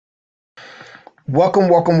Welcome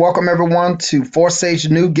everyone to Forsage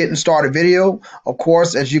new getting started video. Of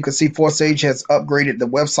course, as you can see, Forsage has upgraded the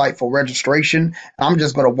website for registration. I'm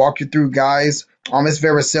just going to walk you through, guys. It's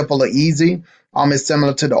very simple and easy. It's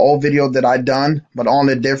similar to the old video that I done, but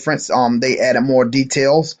only difference, they added more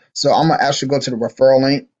details. So I'm gonna actually go to the referral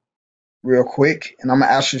link real quick, and I'm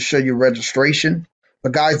gonna actually show you registration.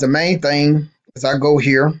 But guys, the main thing is I go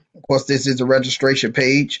here. Of course, this is the registration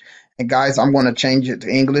page. And guys, I'm going to change it to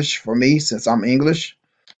English for me since I'm English.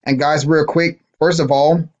 And guys, real quick, first of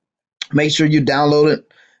all, make sure you downloaded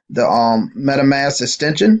the MetaMask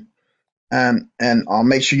extension, and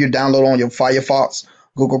make sure you download on your Firefox,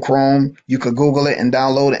 Google Chrome. You could Google it and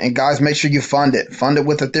download it. And guys, make sure you fund it. Fund it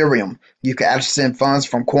with Ethereum. You can actually send funds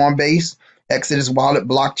from Coinbase, Exodus Wallet,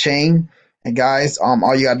 blockchain. And guys,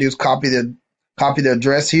 all you gotta do is copy the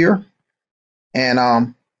address here,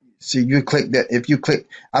 and so you click that. If you click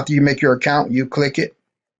after you make your account, you click it.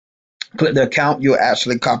 Click the account, you'll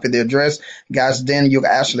actually copy the address. Guys, then you'll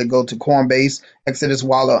actually go to Coinbase, Exodus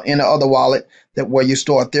Wallet, or any other wallet that where you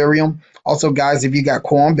store Ethereum. Also, guys, if you got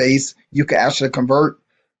Coinbase, you can actually convert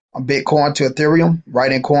a Bitcoin to Ethereum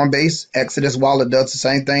right in Coinbase. Exodus Wallet does the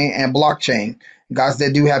same thing, and blockchain. Guys,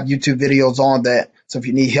 they do have YouTube videos on that. So if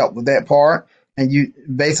you need help with that part, and you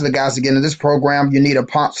basically, guys, to get into this program, you need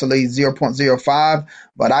approximately 0.05,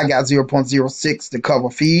 but I got 0.06 to cover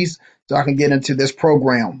fees. So I can get into this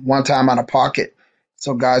program one time out of pocket.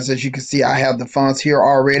 So guys, as you can see, I have the funds here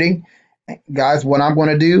already. Guys, what I'm going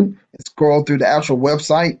to do is scroll through the actual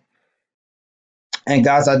website. And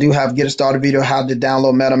guys, I do have get a started video how to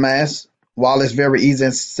download MetaMask. While it's very easy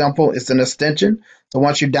and simple, it's an extension. So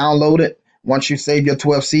once you download it, once you save your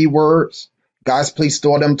 12C words, guys, please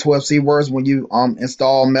store them 12C words when you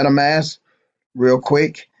install MetaMask real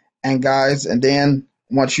quick. And guys, and then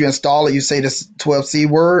once you install it, you say this 12C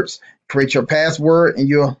words, create your password, and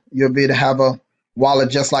you'll be able to have a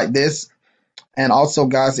wallet just like this. And also,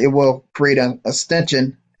 guys, it will create an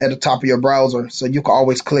extension at the top of your browser, so you can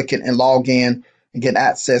always click it and log in and get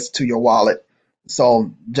access to your wallet.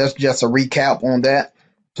 So just a recap on that.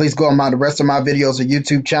 Please go on the rest of my videos on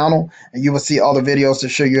YouTube channel, and you will see other videos to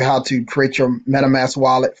show you how to create your MetaMask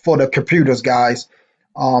wallet for the computers, guys.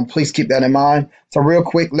 Please keep that in mind. So real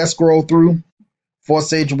quick, let's scroll through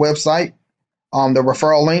Forsage website. The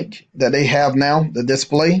referral link that they have now, the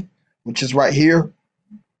display, which is right here.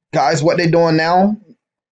 Guys, what they're doing now,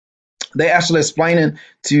 they actually explaining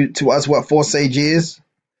to us what Forsage is.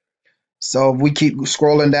 So if we keep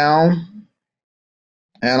scrolling down,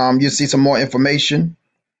 and you see some more information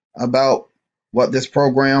about what this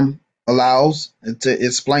program allows. It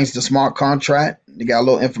explains the smart contract. You got a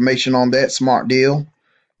little information on that smart deal,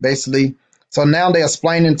 basically. So now they're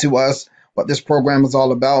explaining to us what this program is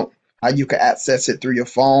all about, how you can access it through your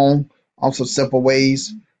phone, also simple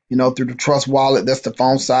ways, through the Trust Wallet. That's the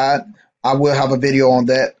phone side. I will have a video on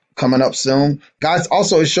that coming up soon. Guys,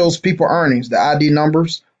 also it shows people earnings, the ID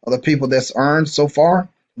numbers of the people that's earned so far,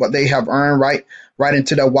 what they have earned right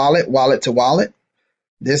into their wallet to wallet.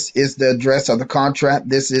 This is the address of the contract.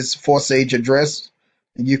 This is Forsage address.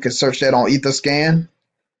 And you can search that on Etherscan.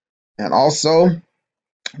 And also,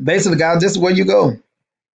 basically, guys, this is where you go.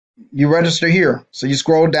 You register here. So you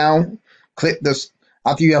scroll down, click this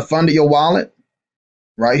after you have funded your wallet.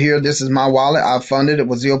 Right here, this is my wallet. I funded it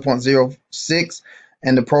with 0.06,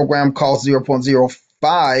 and the program costs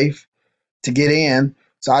 0.05 to get in.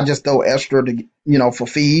 So I just throw extra to for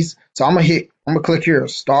fees. So I'm gonna click here,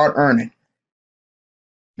 start earning.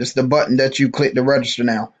 This is the button that you click to register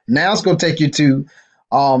now. Now it's gonna take you to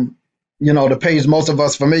the page most of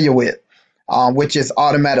us familiar with, which is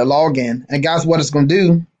automatic login. And guys, what it's gonna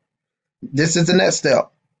do, this is the next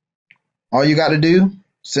step. All you got to do,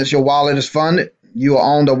 since your wallet is funded, you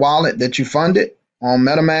are on the wallet that you funded on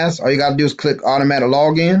MetaMask. All you got to do is click automatic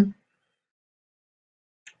login.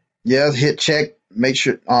 Yeah, hit check. Make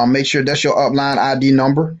sure that's your upline ID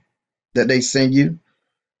number that they send you.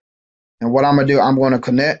 And what I'm gonna do, I'm gonna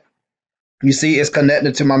connect. You see, it's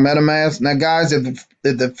connected to my MetaMask. Now, guys, if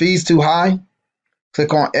the fee's too high,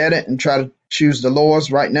 click on edit and try to choose the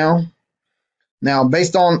lowest right now. Now,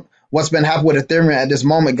 based on what's been happening with Ethereum at this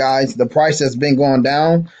moment, guys, the price has been going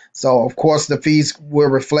down. So, of course, the fees will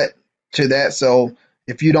reflect to that. So,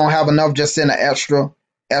 if you don't have enough, just send an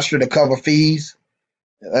extra to cover fees.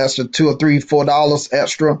 Extra $2 or $3, $4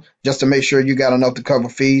 extra just to make sure you got enough to cover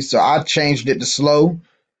fees. So, I changed it to slow,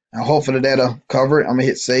 and hopefully that'll cover it. I'm going to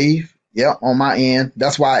hit save. Yep, on my end.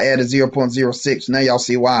 That's why I added 0.06. Now, y'all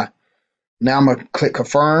see why. Now, I'm going to click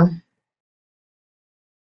confirm.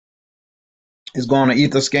 It's going to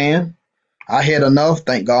Etherscan. I had enough,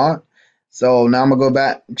 thank God. So now I'm going to go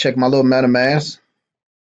back and check my little MetaMask.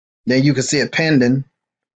 then you can see it pending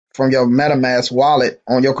from your MetaMask wallet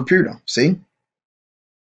on your computer. See?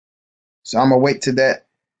 So I'm gonna wait till that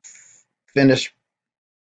finish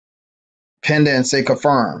pending and say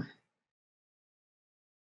confirm.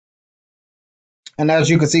 And as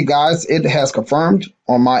you can see, guys, it has confirmed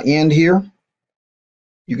on my end here.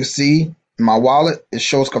 You can see in my wallet, it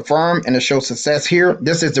shows confirm and it shows success here.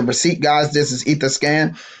 This is the receipt, guys. This is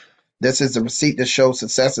Etherscan. This is the receipt that shows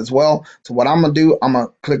success as well. So what I'm gonna do, I'm gonna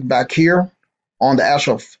click back here on the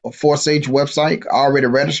actual Forsage website. I already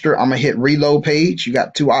registered. I'm gonna hit reload page. You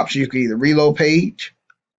got two options. You can either reload page,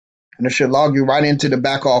 and it should log you right into the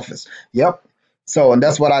back office. Yep. So, and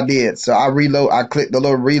that's what I did. So I clicked the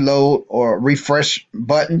little reload or refresh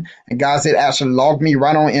button, and guys, it actually logged me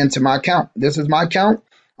right on into my account. This is my account.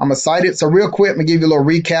 I'm excited. So real quick, I'm gonna give you a little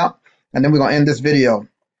recap, and then we're gonna end this video.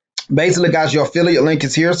 Basically, guys, your affiliate link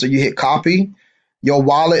is here. So you hit copy. Your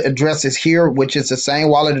wallet address is here, which is the same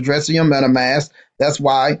wallet address in your MetaMask. That's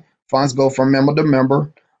why funds go from member to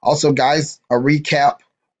member. Also, guys, a recap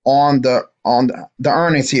on the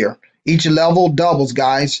earnings here. Each level doubles,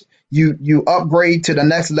 guys. You upgrade to the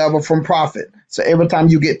next level from profit. So every time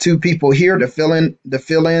you get two people here to fill in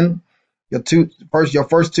your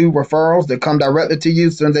first two referrals that come directly to you,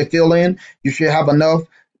 as soon as they fill in, you should have enough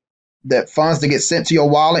that funds to get sent to your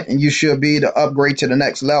wallet, and you should be able to upgrade to the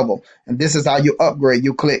next level. And this is how you upgrade.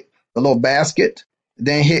 You click the little basket,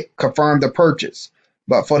 then hit confirm the purchase.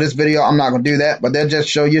 But for this video, I'm not going to do that, but they'll just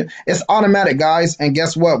show you. It's automatic, guys. And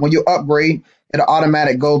guess what? When you upgrade, it'll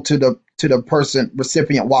automatic go to the person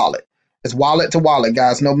recipient wallet. It's wallet to wallet,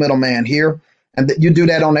 guys. No middleman here. And you do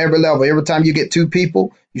that on every level. Every time you get two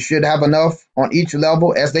people, you should have enough on each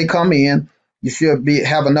level. As they come in, you should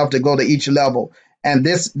have enough to go to each level. And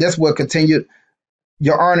this will continue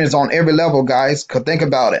your earnings on every level, guys. Because think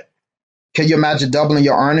about it. Can you imagine doubling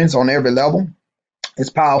your earnings on every level?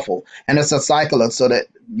 It's powerful. And it's a cycle, so that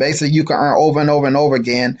basically you can earn over and over and over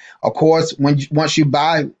again. Of course, once you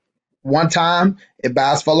buy one time, it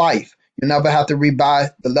buys for life. You never have to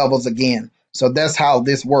rebuy the levels again. So that's how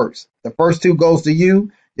this works. The first two goes to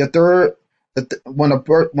you. Your third, when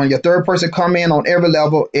your third person come in on every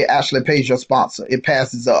level, it actually pays your sponsor. It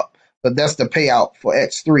passes up. But that's the payout for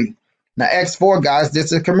X3. Now X4, guys,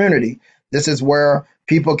 this is community. This is where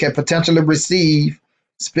people can potentially receive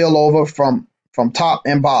spillover from top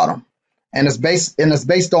and bottom. And it's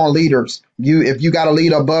based on leaders. If you got a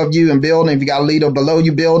leader above you in building, if you got a leader below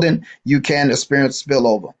you building, you can experience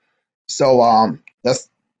spillover.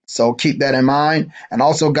 So keep that in mind. And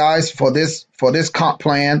also, guys, for this comp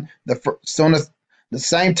plan, the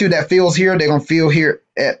same two that fills here, they're gonna fill here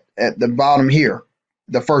at the bottom here,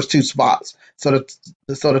 the first two spots. So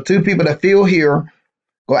the two people that fill here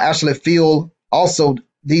will actually fill also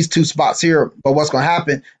these two spots here. But what's gonna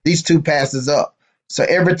happen? These two passes up. So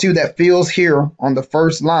every two that fills here on the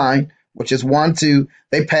first line, which is 1, 2,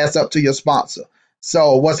 they pass up to your sponsor.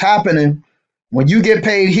 So what's happening? When you get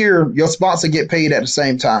paid here, your sponsor get paid at the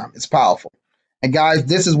same time. It's powerful. And guys,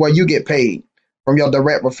 this is where you get paid from your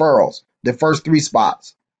direct referrals. The first 3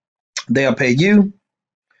 spots, they'll pay you.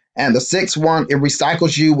 And the 6th one, it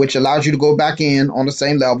recycles you, which allows you to go back in on the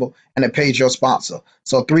same level, and it pays your sponsor.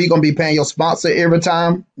 So 3 going to be paying your sponsor every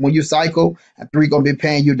time when you cycle, and 3 going to be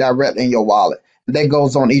paying you directly in your wallet. And that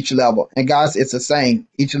goes on each level. And guys, it's the same.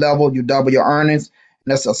 Each level, you double your earnings,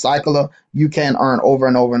 and that's a cycler. You can earn over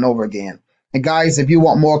and over and over again. And guys, if you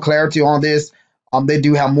want more clarity on this, they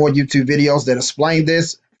do have more YouTube videos that explain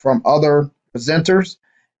this from other presenters,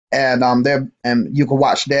 and you can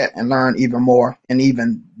watch that and learn even more and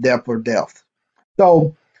even deeper depth.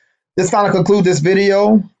 So this kind of concludes this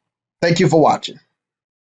video. Thank you for watching.